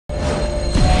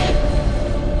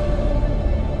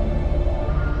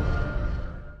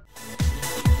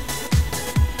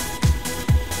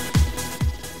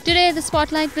Today, the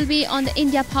spotlight will be on the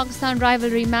India-Pakistan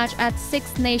rivalry match at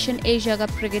Six Nation Asia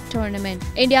Cup Cricket Tournament.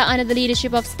 India, under the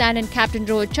leadership of stand-in captain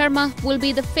Rohit Sharma, will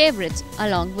be the favourites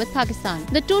along with Pakistan.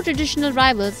 The two traditional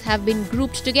rivals have been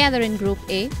grouped together in Group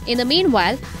A. In the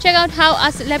meanwhile, check out how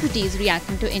our celebrities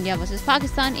reacting to India vs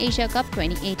Pakistan Asia Cup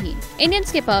 2018. Indian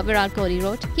skipper Virat Kohli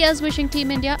wrote, "Here's wishing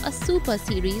Team India a super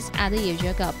series at the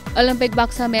Asia Cup." Olympic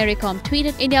boxer Mary Kom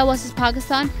tweeted, "India vs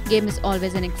Pakistan game is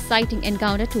always an exciting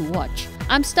encounter to watch.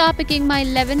 I'm star picking my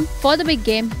 11 for the big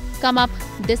game come up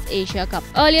this Asia Cup."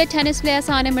 Earlier, tennis player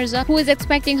Sania Mirza, who is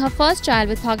expecting her first child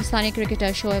with Pakistani cricketer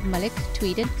Shoaib Malik,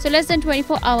 tweeted, "So less than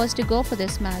 24 hours to go for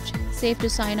this match. Safe to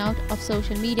sign out of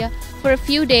social media for a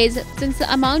few days since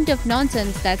the amount of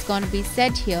nonsense that's going to be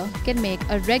said here can make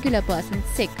a regular person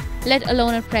sick, let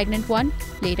alone a pregnant one.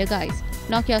 Later guys,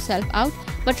 knock yourself out.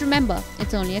 But remember,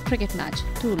 it's only a cricket match.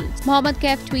 Toodles." Mohammad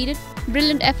Kaif tweeted,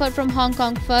 "Brilliant effort from Hong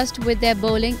Kong first with their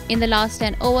bowling in the last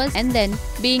 10 overs and then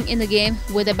being in the game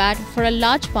with a bat for a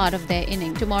large part of their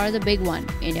inning. Tomorrow the big one,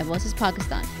 India vs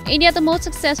Pakistan." India, the most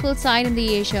successful side in the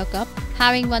Asia Cup,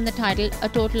 having won the title a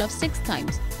total of 6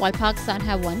 times, while Pakistan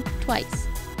have won twice.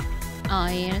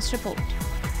 IANS report.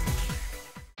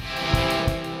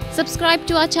 Subscribe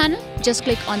to our channel. Just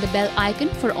click on the bell icon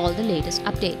for all the latest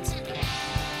updates.